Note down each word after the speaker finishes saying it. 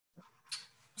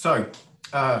So,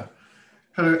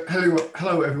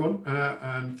 hello everyone,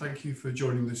 and thank you for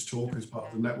joining this talk as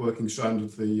part of the networking strand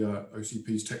of the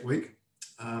OCP's Tech Week.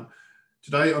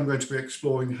 Today I'm going to be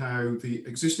exploring how the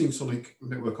existing SONiC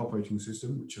network operating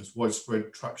system, which has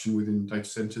widespread traction within data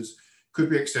centers,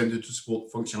 could be extended to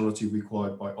support functionality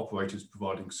required by operators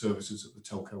providing services at the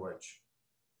telco edge.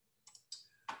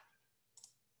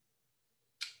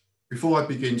 Before I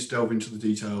begin to delve into the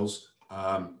details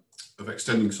of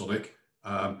extending SONiC,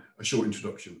 a short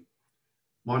introduction.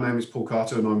 My name is Paul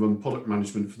Carter and I run product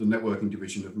management for the networking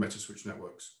division of Metaswitch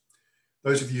Networks.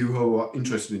 Those of you who are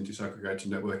interested in disaggregated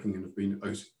networking and have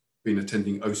been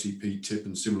attending OCP, TIP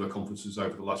and similar conferences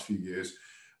over the last few years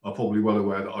are probably well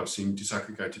aware that I've seen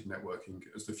disaggregated networking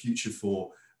as the future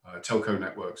for telco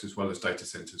networks as well as data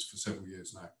centers for several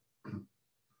years now.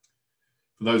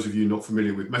 For those of you not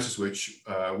familiar with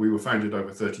Metaswitch, we were founded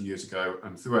over 30 years ago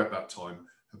and throughout that time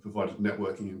have provided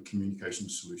networking and communication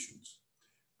solutions.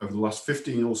 Over the last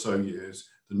 15 or so years,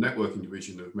 the networking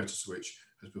division of Metaswitch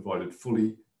has provided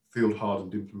fully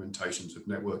field-hardened implementations of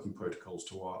networking protocols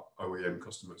to our OEM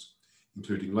customers,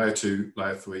 including Layer 2,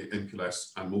 Layer 3,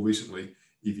 MPLS, and more recently,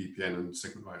 EVPN and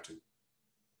segment routing.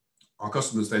 Our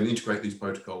customers then integrate these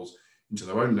protocols into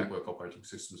their own network operating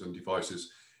systems and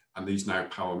devices, and these now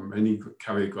power many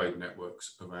carrier-grade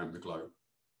networks around the globe.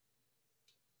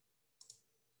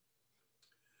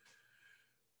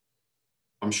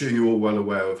 I'm sure you're all well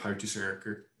aware of how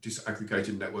disaggregated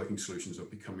networking solutions are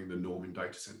becoming the norm in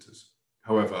data centers.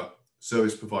 However,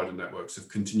 service provider networks have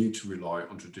continued to rely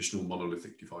on traditional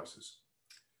monolithic devices.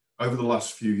 Over the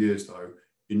last few years, though,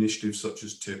 initiatives such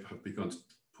as TIP have begun to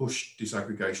push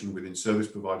disaggregation within service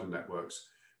provider networks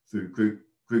through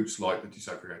groups like the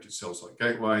Disaggregated Cell Site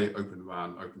Gateway, Open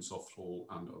RAN, Open Soft Hall,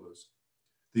 and others.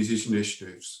 These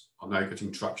initiatives are now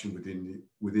getting traction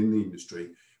within the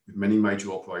industry, with many major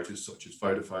operators such as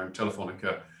Vodafone,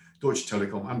 Telefonica, Deutsche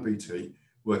Telekom and BT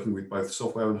working with both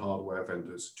software and hardware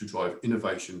vendors to drive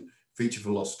innovation, feature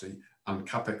velocity and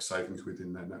CapEx savings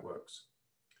within their networks.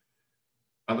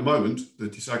 At the moment, the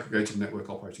disaggregated network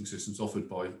operating systems offered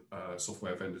by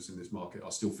software vendors in this market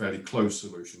are still fairly closed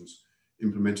solutions,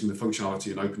 implementing the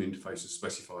functionality and open interfaces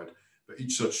specified, but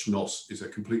each such NOS is a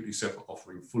completely separate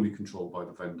offering fully controlled by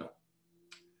the vendor.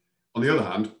 On the other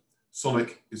hand,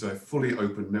 SONiC is a fully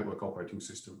open network operating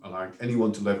system, allowing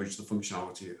anyone to leverage the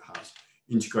functionality it has,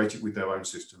 integrate it with their own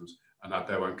systems and add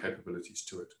their own capabilities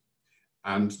to it,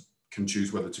 and can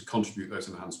choose whether to contribute those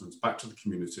enhancements back to the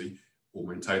community or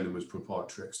maintain them as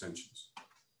proprietary extensions.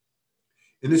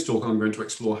 In this talk, I'm going to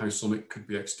explore how SONiC could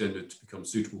be extended to become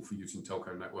suitable for use in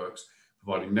telco networks,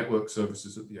 providing network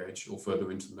services at the edge or further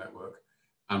into the network,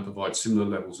 and provide similar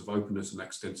levels of openness and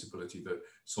extensibility that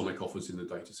SONiC offers in the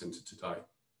data center today.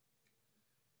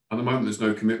 At the moment, there's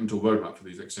no commitment or roadmap for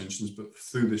these extensions, but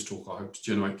through this talk, I hope to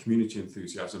generate community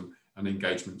enthusiasm and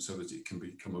engagement so that it can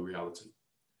become a reality.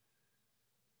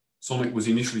 SONiC was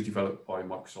initially developed by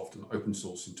Microsoft and open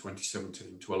source in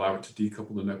 2017 to allow it to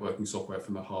decouple the networking software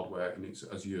from the hardware in its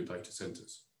Azure data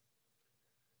centers.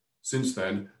 Since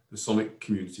then, the SONiC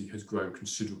community has grown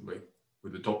considerably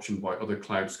with adoption by other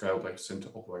cloud-scale data center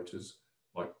operators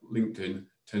like LinkedIn,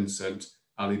 Tencent,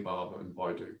 Alibaba, and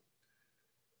Baidu.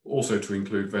 Also to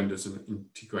include vendors and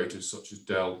integrators such as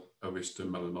Dell, Arista,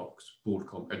 Mellanox,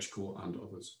 Broadcom, EdgeCore, and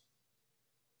others.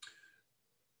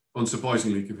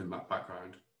 Unsurprisingly, given that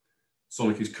background,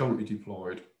 SONiC is currently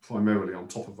deployed primarily on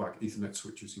top-of-rack Ethernet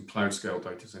switches in cloud-scale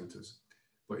data centers,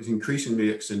 but is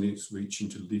increasingly extending its reach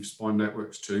into leaf-spine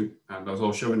networks too, and as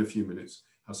I'll show in a few minutes,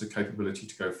 has the capability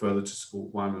to go further to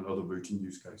support WAN and other routing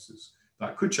use cases.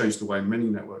 That could change the way many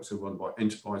networks are run by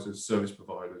enterprises, service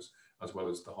providers, as well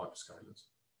as the hyperscalers.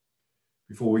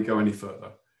 Before we go any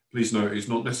further, please note it's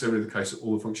not necessarily the case that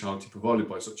all the functionality provided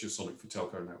by such as SONiC for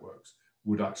telco networks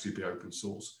would actually be open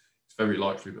source. It's very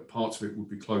likely that parts of it would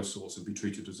be closed source and be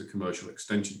treated as a commercial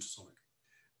extension to SONiC.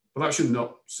 But that should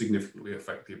not significantly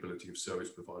affect the ability of service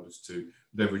providers to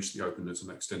leverage the openness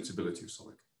and extensibility of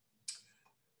SONiC.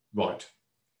 Right,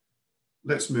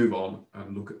 let's move on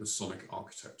and look at the SONiC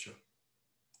architecture.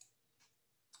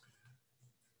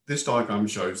 This diagram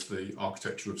shows the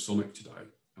architecture of SONiC today,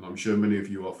 and I'm sure many of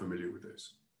you are familiar with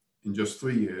this. In just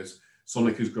 3 years,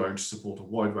 SONiC has grown to support a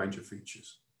wide range of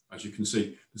features. As you can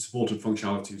see, the supported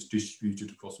functionality is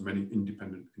distributed across many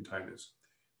independent containers,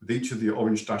 with each of the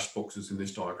orange dashed boxes in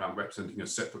this diagram representing a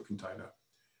separate container.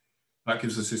 That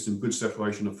gives the system good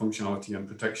separation of functionality and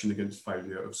protection against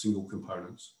failure of single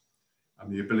components,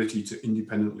 and the ability to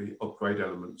independently upgrade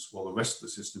elements while the rest of the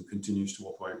system continues to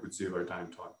operate with zero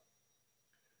downtime.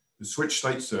 The switch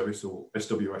state service, or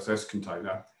SWSS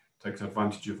container, takes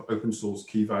advantage of open source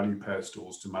key value pair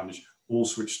stores to manage all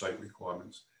switch state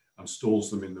requirements and stores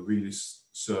them in the release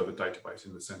server database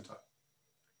in the center.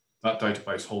 That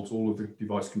database holds all of the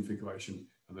device configuration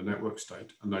and the network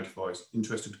state and notifies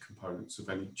interested components of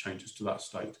any changes to that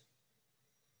state.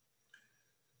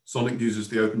 SONiC uses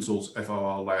the open source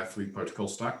FRR Layer 3 protocol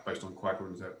stack based on Quagga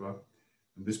and Zebra,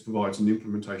 and this provides an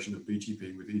implementation of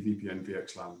BGP with EVPN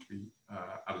VXLAN to be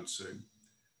added soon.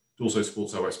 It also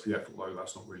supports OSPF, although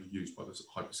that's not really used by the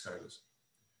hyperscalers.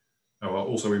 There are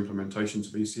also implementations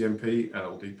of ECMP,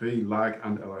 LLDP, LAG,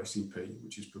 and LACP,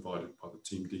 which is provided by the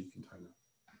TeamD container.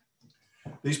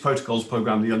 These protocols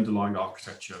program the underlying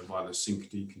architecture via the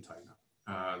SYNC-D container,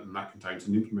 and that contains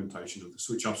an implementation of the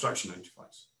switch abstraction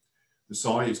interface. The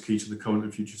SI is key to the current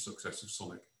and future success of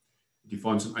SONiC. It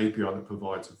defines an API that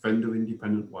provides a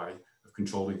vendor-independent way of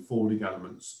controlling forwarding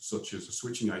elements such as a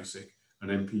switching ASIC, an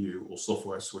MPU, or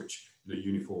software switch in a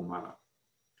uniform manner.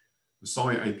 The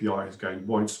SI API has gained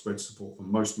widespread support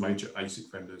from most major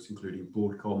ASIC vendors, including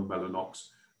Broadcom, Mellanox,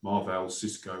 Marvell,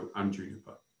 Cisco, and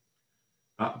Juniper.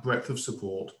 That breadth of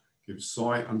support gives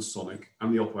SI and SONiC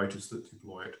and the operators that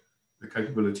deploy it the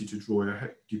capability to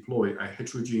deploy a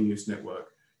heterogeneous network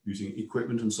using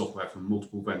equipment and software from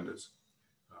multiple vendors,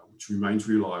 which remains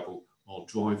reliable while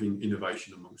driving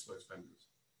innovation amongst those vendors.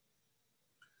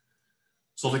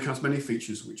 SONiC has many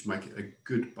features which make it a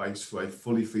good base for a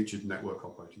fully featured network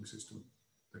operating system.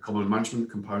 The common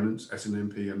management components,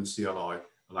 SNMP and the CLI,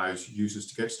 allows users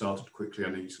to get started quickly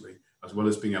and easily, as well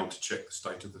as being able to check the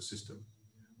state of the system.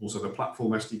 Also, the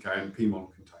platform SDK and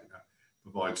PMON container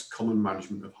provides common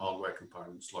management of hardware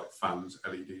components like fans,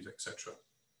 LEDs, etc.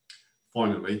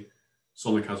 Finally,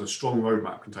 SONiC has a strong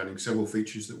roadmap containing several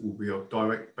features that will be of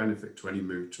direct benefit to any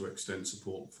move to extend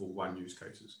support for WAN use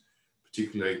cases,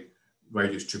 particularly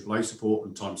radius AAA support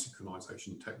and time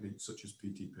synchronization techniques such as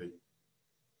PTP.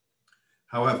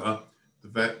 However,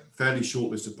 the fairly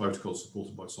short list of protocols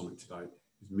supported by SONiC today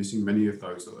is missing many of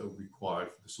those that are required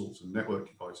for the sorts of network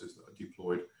devices that are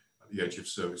deployed at the edge of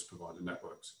service provider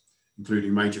networks,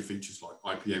 including major features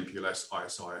like IP MPLS,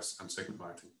 ISIS, and segment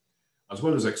routing, as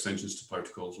well as extensions to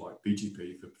protocols like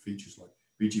BGP for features like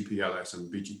BGP-LS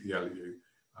and BGP-LU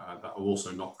that are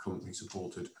also not currently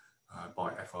supported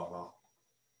by FRR.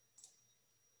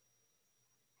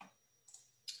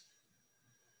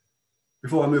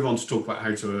 Before I move on to talk about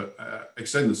how to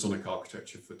extend the SONiC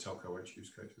architecture for telco edge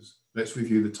use cases, let's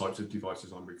review the types of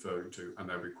devices I'm referring to and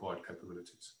their required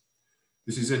capabilities.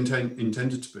 This is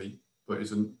intended to be, but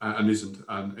isn't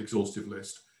an exhaustive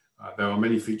list. There are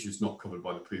many features not covered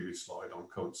by the previous slide on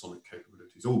current SONiC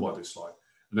capabilities, or by this slide.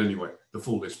 And anyway, the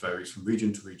full list varies from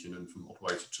region to region and from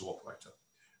operator to operator.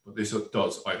 But this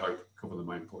does, I hope, cover the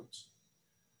main points.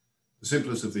 The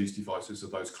simplest of these devices are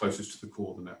those closest to the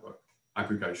core of the network,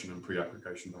 aggregation and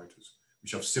pre-aggregation routers,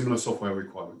 which have similar software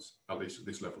requirements, at least at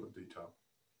this level of detail.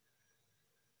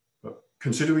 But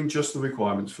considering just the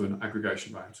requirements for an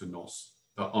aggregation router NOS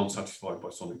that aren't satisfied by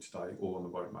SONiC today or on the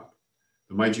roadmap,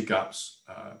 the major gaps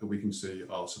that we can see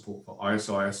are support for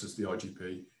ISIS as the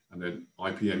IGP, and then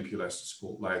IP MPLS to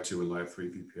support layer 2 and layer 3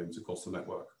 VPNs across the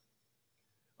network.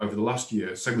 Over the last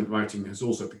year, segment routing has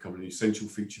also become an essential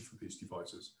feature for these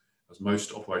devices, as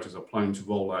most operators are planning to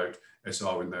roll out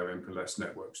SR in their MPLS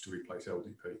networks to replace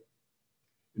LDP.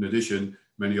 In addition,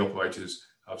 many operators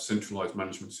have centralized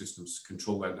management systems to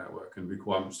control their network, and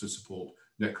requirements to support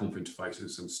netconf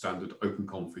interfaces and standard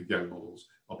OpenConfig YAML models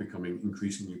are becoming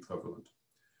increasingly prevalent,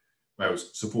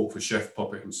 whereas support for Chef,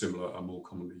 Puppet, and similar are more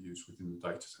commonly used within the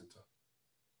data center.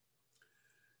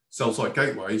 Cell site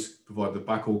gateways provide the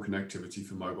backhaul connectivity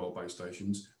for mobile base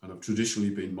stations and have traditionally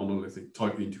been monolithic,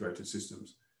 tightly integrated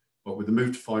systems. But with the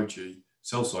move to 5G,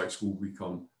 cell sites will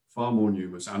become far more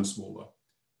numerous and smaller,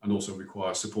 and also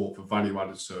require support for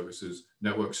value-added services,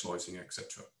 network slicing,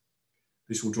 etc.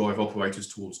 This will drive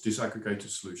operators towards disaggregated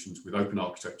solutions with open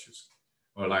architectures,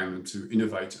 allowing them to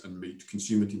innovate and meet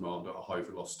consumer demand at a high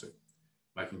velocity,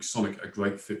 making SONiC a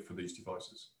great fit for these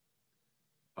devices.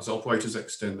 As operators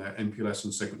extend their MPLS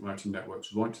and segment routing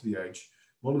networks right to the edge,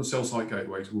 modern cell site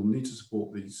gateways will need to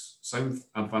support these same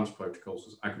advanced protocols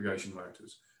as aggregation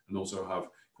routers, and also have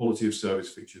quality of service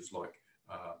features like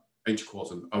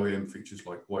HQAS and OEM features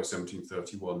like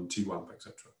Y1731, TWAMP,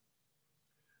 etc.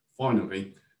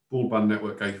 Finally, broadband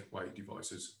network gateway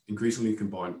devices increasingly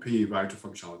combine PE router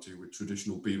functionality with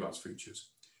traditional BRAS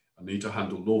features and need to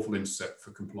handle lawful intercept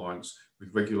for compliance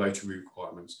with regulatory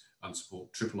requirements and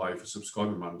support AAA for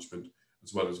subscriber management,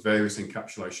 as well as various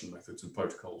encapsulation methods and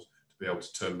protocols to be able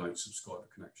to terminate subscriber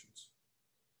connections.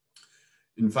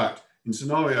 In fact, in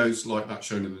scenarios like that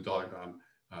shown in the diagram,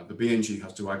 the BNG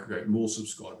has to aggregate more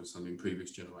subscribers than in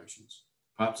previous generations.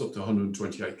 perhaps up to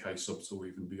 128K subs or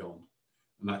even beyond.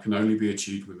 And that can only be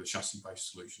achieved with a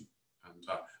chassis-based solution,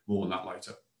 and more on that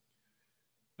later.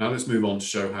 Now let's move on to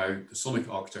show how the SONiC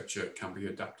architecture can be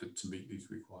adapted to meet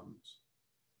these requirements.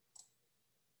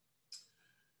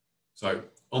 So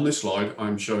on this slide,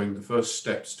 I'm showing the first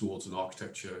steps towards an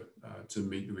architecture to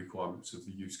meet the requirements of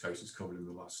the use cases covered in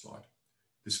the last slide.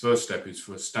 This first step is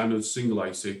for a standard single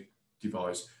ASIC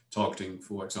device targeting,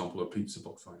 for example, a pizza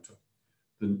box router.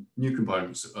 The new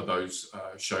components are those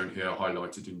shown here,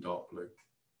 highlighted in dark blue.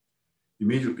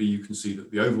 Immediately, you can see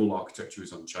that the overall architecture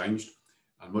is unchanged,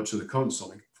 and much of the current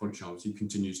SONiC functionality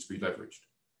continues to be leveraged.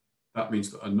 That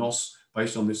means that a NOS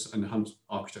based on this enhanced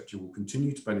architecture will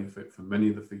continue to benefit from many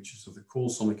of the features of the core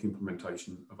SONiC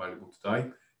implementation available today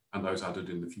and those added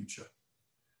in the future.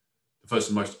 The first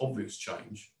and most obvious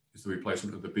change is the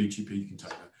replacement of the BGP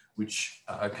container, which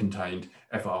contained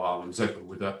FRR and ZEBRA,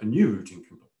 with a new routing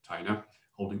container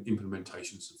holding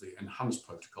implementations of the enhanced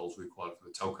protocols required for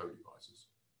the telco devices.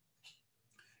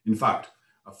 In fact,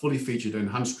 a fully featured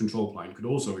enhanced control plane could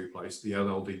also replace the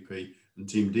LLDP and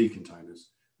TeamD containers.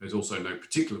 There's also no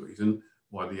particular reason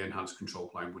why the enhanced control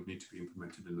plane would need to be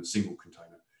implemented in a single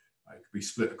container. It could be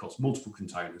split across multiple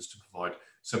containers to provide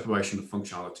separation of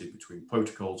functionality between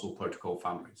protocols or protocol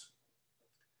families.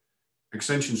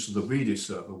 Extensions to the Redis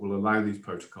server will allow these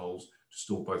protocols to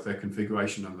store both their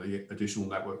configuration and the additional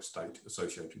network state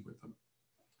associated with them.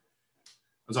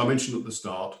 As I mentioned at the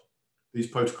start, these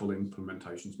protocol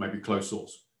implementations may be closed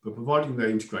source, but providing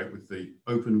they integrate with the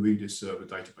open Redis server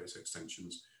database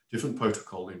extensions, different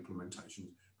protocol implementations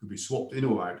could be swapped in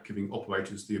or out, giving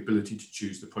operators the ability to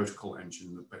choose the protocol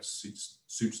engine that best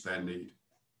suits their need.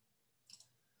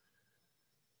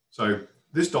 So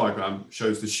this diagram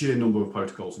shows the sheer number of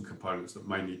protocols and components that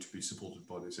may need to be supported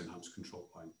by this enhanced control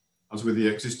plane. As with the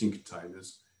existing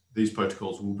containers, these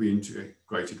protocols will be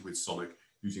integrated with SONiC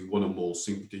using one or more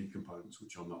SyncD components,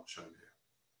 which are not shown here.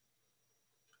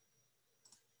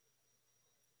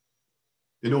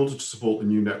 In order to support the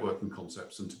new networking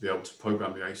concepts and to be able to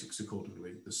program the ASICs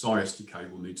accordingly, the SI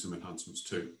SDK will need some enhancements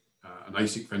too. And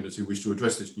ASIC vendors who wish to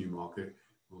address this new market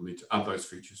will need to add those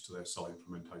features to their SI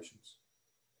implementations.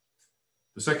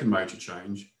 The second major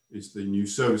change is the new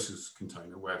services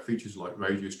container, where features like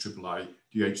radius AAA,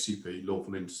 DHCP,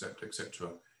 lawful intercept, etc.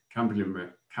 can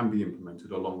be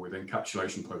implemented along with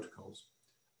encapsulation protocols.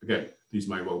 Again, these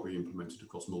may well be implemented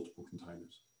across multiple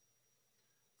containers.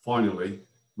 Finally,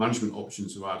 management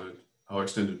options are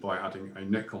extended by adding a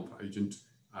netconf agent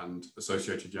and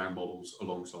associated YAML models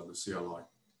alongside the CLI.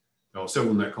 There are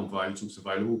several netconf agents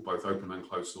available, both open and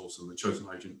closed source, and the chosen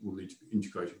agent will need to be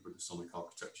integrated with the SONiC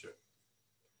architecture.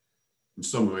 In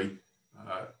summary,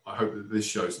 I hope that this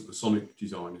shows that the SONiC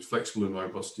design is flexible and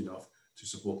robust enough to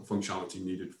support the functionality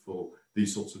needed for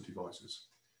these sorts of devices.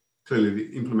 Clearly,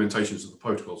 the implementations of the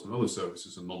protocols and other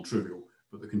services are non-trivial,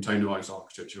 but the containerized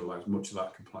architecture allows much of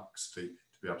that complexity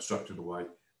to be abstracted away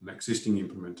and existing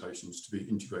implementations to be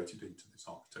integrated into this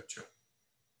architecture.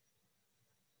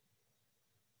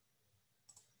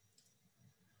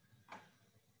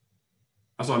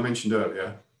 As I mentioned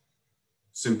earlier,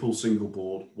 simple single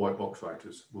board white box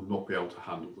routers will not be able to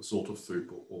handle the sort of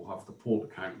throughput or have the port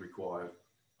count required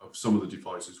of some of the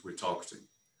devices we're targeting.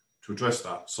 To address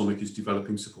that, SONiC is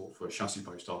developing support for a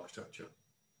chassis-based architecture.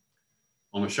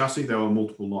 On a chassis, there are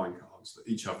multiple line cards that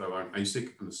each have their own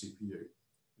ASIC and a CPU.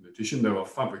 In addition, there are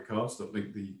fabric cards that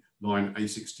link the line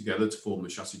ASICs together to form the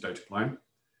chassis data plane,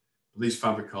 but these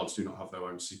fabric cards do not have their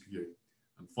own CPU.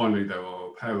 And finally, there are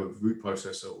a pair of root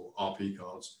processor or RP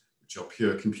cards, which are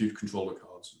pure compute controller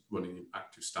cards running in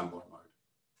active standby mode.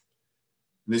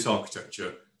 In this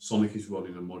architecture, SONiC is run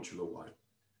in a modular way.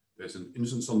 There's an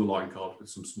instance on the line card with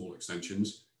some small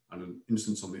extensions and an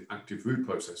instance on the active root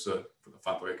processor for the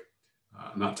fabric,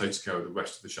 and that takes care of the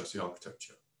rest of the chassis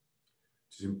architecture.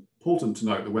 It is important to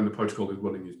note that when the protocol is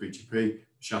running as BGP, the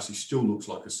chassis still looks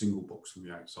like a single box from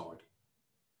the outside.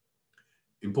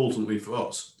 Importantly for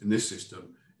us, in this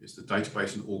system, is the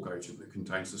database and org agent that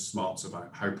contains the smarts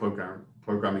about how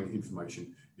programming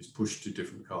information is pushed to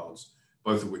different cards,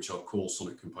 both of which are core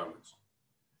SONiC components.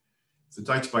 If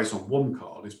the database on one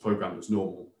card is programmed as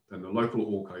normal, then the local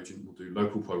org agent will do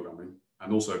local programming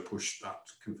and also push that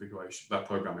configuration, that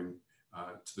programming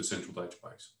to the central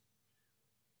database.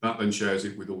 That then shares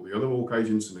it with all the other org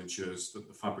agents and ensures that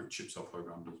the fabric chips are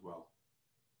programmed as well.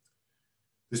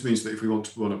 This means that if we want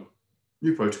to run a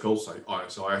new protocol, say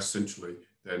ISIS centrally,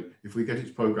 then if we get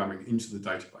its programming into the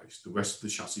database, the rest of the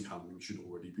chassis handling should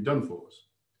already be done for us.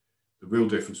 The real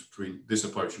difference between this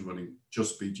approach and running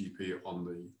just BGP on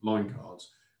the line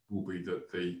cards will be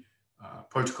that the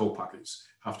protocol packets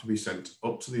have to be sent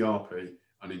up to the RP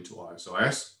and into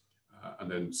ISIS,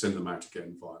 and then send them out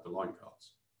again via the line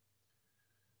cards.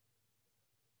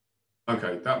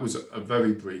 Okay, that was a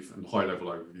very brief and high-level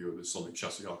overview of the SONiC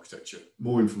chassis architecture.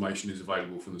 More information is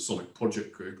available from the SONiC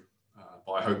project group,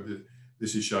 but I hope that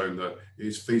this has shown that it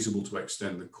is feasible to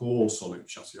extend the core SONiC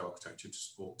chassis architecture to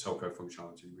support telco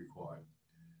functionality required,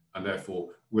 and therefore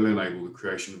will enable the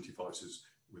creation of devices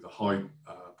with a high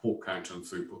port count and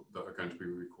throughput that are going to be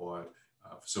required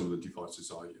for some of the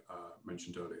devices I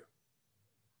mentioned earlier.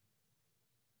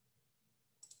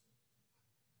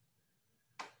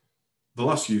 The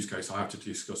last use case I have to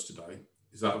discuss today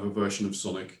is that of a version of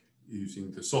SONiC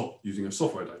using a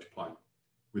software data plane.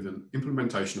 With an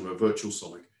implementation of a virtual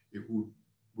SONiC, it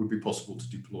would be possible to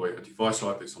deploy a device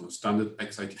like this on a standard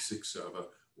x86 server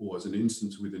or as an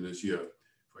instance within Azure,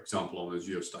 for example on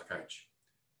Azure Stack Edge.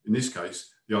 In this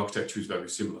case, the architecture is very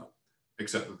similar,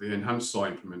 except that the enhanced SI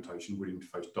implementation would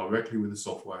interface directly with the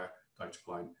software data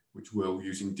plane, which will,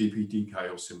 using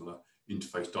DPDK or similar,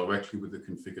 interface directly with the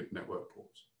configured network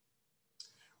ports.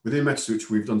 Within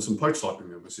Metaswitch, we've done some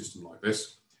prototyping of a system like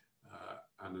this,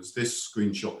 and as this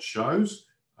screenshot shows,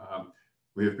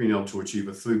 we have been able to achieve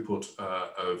a throughput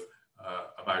of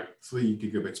about 3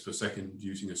 gigabits per second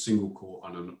using a single core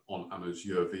on an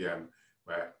Azure VM,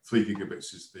 where 3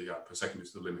 gigabits is per second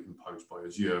is the limit imposed by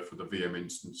Azure for the VM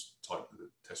instance type that the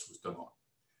test was done on.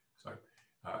 So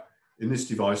in this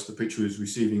device, the picture is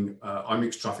receiving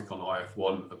IMIX traffic on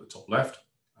IF1 at the top left,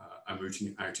 and routing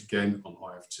it out again on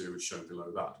IF2 as shown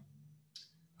below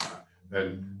that.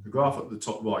 Then the graph at the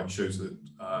top right shows that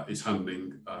it's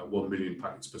handling 1 million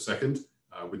packets per second,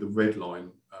 with the red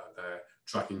line there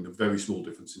tracking the very small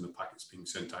difference in the packets being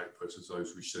sent out versus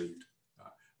those received.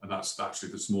 And that's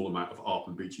actually the small amount of ARP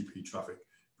and BGP traffic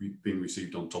being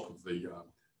received on top of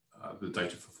the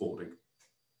data for forwarding.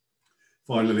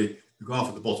 Finally, the graph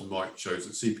at the bottom right shows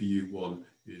that CPU1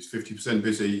 is 50%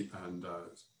 busy and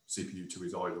CPU2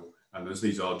 is idle. And as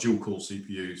these are dual core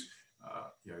CPUs,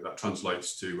 that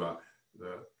translates to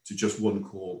just one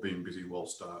core being busy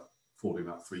whilst forwarding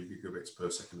that 3 gigabits per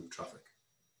second of traffic.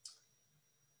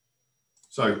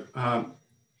 So,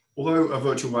 although a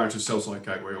virtual router, cell-site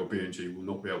gateway or BNG will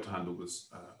not be able to handle this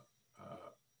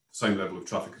same level of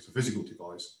traffic as a physical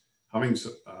device, having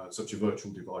such a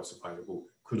virtual device available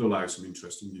could allow some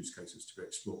interesting use cases to be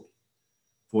explored.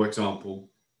 For example,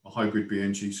 a hybrid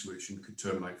BNG solution could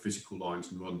terminate physical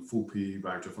lines and run full PE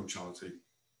router functionality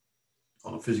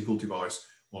on a physical device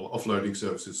while offloading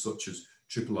services such as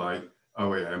AAA,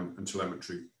 OEM and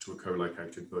telemetry to a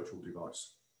co-located virtual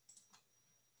device.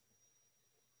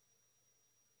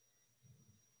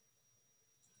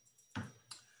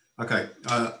 Okay,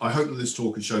 I hope that this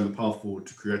talk has shown the path forward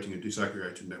to creating a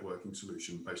disaggregated networking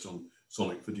solution based on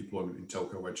SONiC for deployment in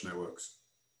telco edge networks.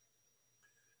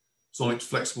 SONiC's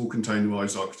flexible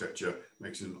containerized architecture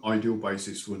makes it an ideal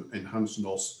basis for an enhanced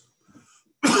NOS,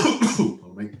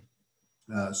 pardon me,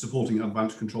 supporting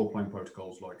advanced control plane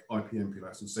protocols like IP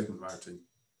MPLS and segment routing,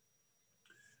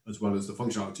 as well as the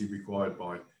functionality required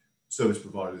by service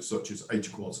providers such as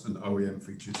HQuads and OEM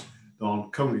features that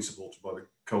aren't currently supported by the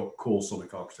core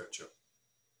SONiC architecture.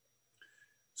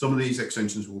 Some of these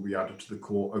extensions will be added to the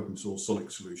core open source SONiC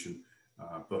solution,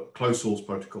 but closed source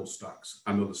protocol stacks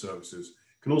and other services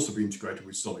can also be integrated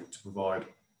with SONiC to provide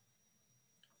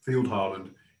field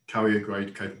hardened carrier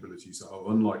grade capabilities that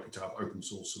are unlikely to have open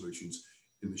source solutions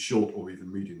in the short or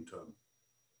even medium term.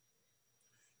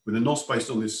 With a NOS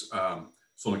based on this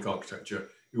SONiC architecture,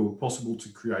 it will be possible to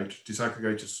create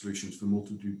disaggregated solutions for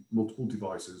multiple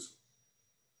devices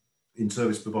in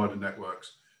service provider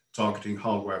networks, targeting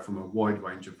hardware from a wide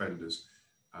range of vendors,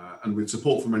 and with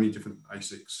support for many different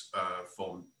ASICs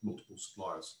from multiple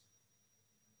suppliers.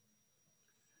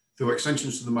 Through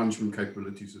extensions to the management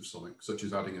capabilities of SONiC, such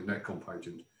as adding a netcomp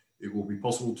agent, it will be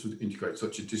possible to integrate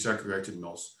such a disaggregated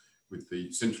NOS with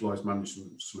the centralized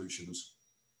management solutions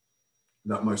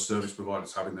that most service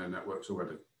providers have in their networks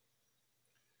already.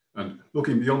 And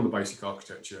looking beyond the basic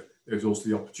architecture, there's also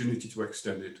the opportunity to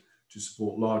extend it to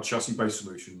support large chassis-based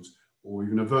solutions or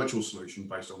even a virtual solution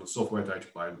based on a software data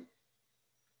plane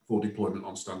for deployment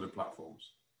on standard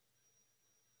platforms.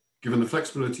 Given the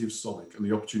flexibility of SONiC and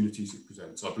the opportunities it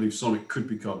presents, I believe SONiC could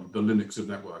become the Linux of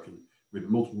networking, with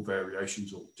multiple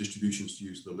variations or distributions, to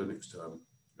use the Linux term,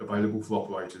 available for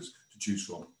operators to choose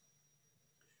from,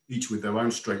 each with their own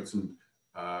strengths and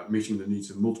meeting the needs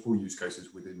of multiple use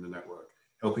cases within the network,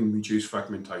 helping reduce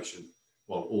fragmentation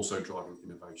while also driving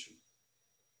innovation.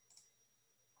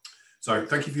 So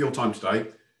thank you for your time today.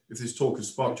 If this talk has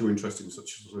sparked your interest in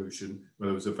such a solution,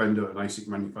 whether it's a vendor, an ASIC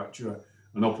manufacturer,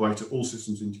 an operator or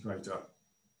systems integrator,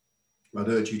 I'd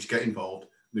urge you to get involved.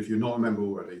 And if you're not a member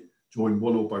already, join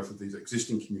one or both of these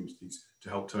existing communities to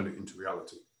help turn it into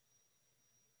reality.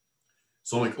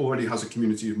 SONiC already has a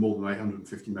community of more than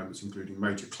 850 members, including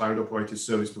major cloud operators,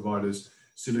 service providers,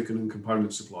 silicon and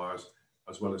component suppliers,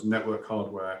 as well as network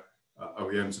hardware,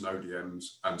 OEMs and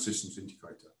ODMs, and systems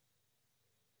integrator.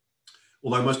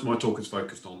 Although most of my talk is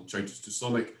focused on changes to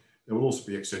SONiC, there will also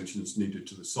be extensions needed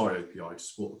to the SI API to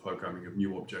support the programming of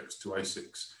new objects to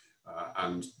ASICs,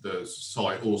 and the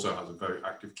SI also has a very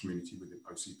active community within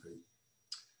OCP.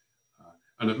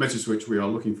 And at Metaswitch, we are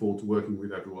looking forward to working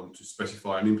with everyone to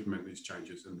specify and implement these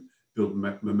changes and build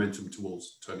momentum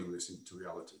towards turning this into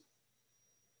reality.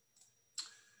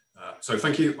 So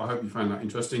thank you. I hope you found that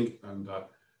interesting, and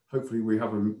hopefully we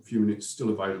have a few minutes still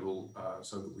available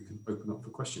so that we can open up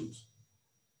for questions.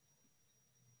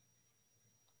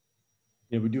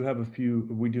 Yeah, we do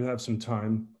have some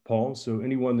time, Paul. So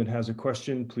anyone that has a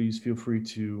question, please feel free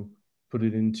to put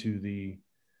it into the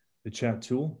chat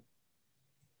tool.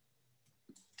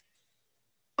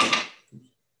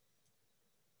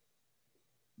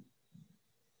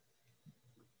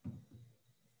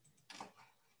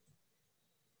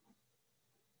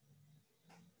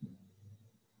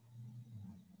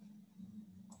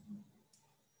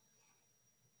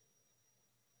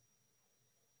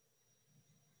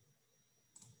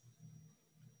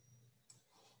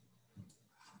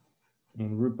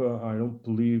 And Rupa, I don't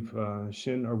believe,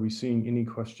 Shin, are we seeing any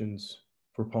questions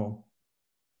for Paul?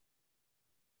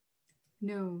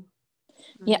 No.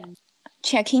 Yeah,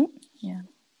 checking. Yeah.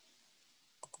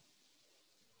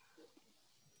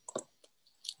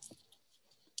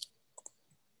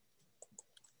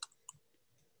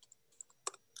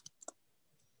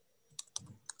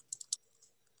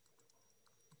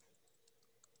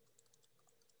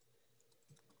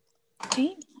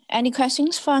 Okay, any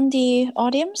questions from the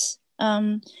audience?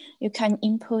 You can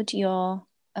input your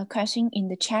question in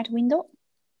the chat window,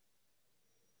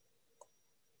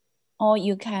 or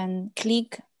you can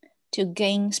click to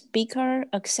gain speaker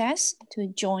access to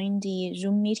join the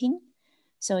Zoom meeting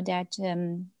so that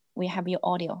we have your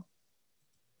audio.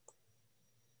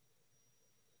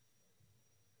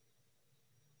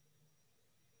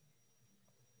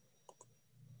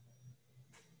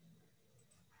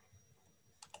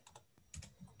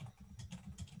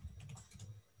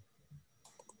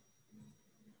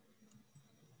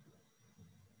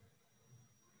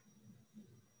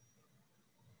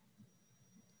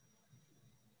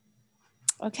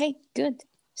 Okay, good.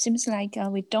 Seems like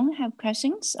we don't have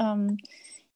questions.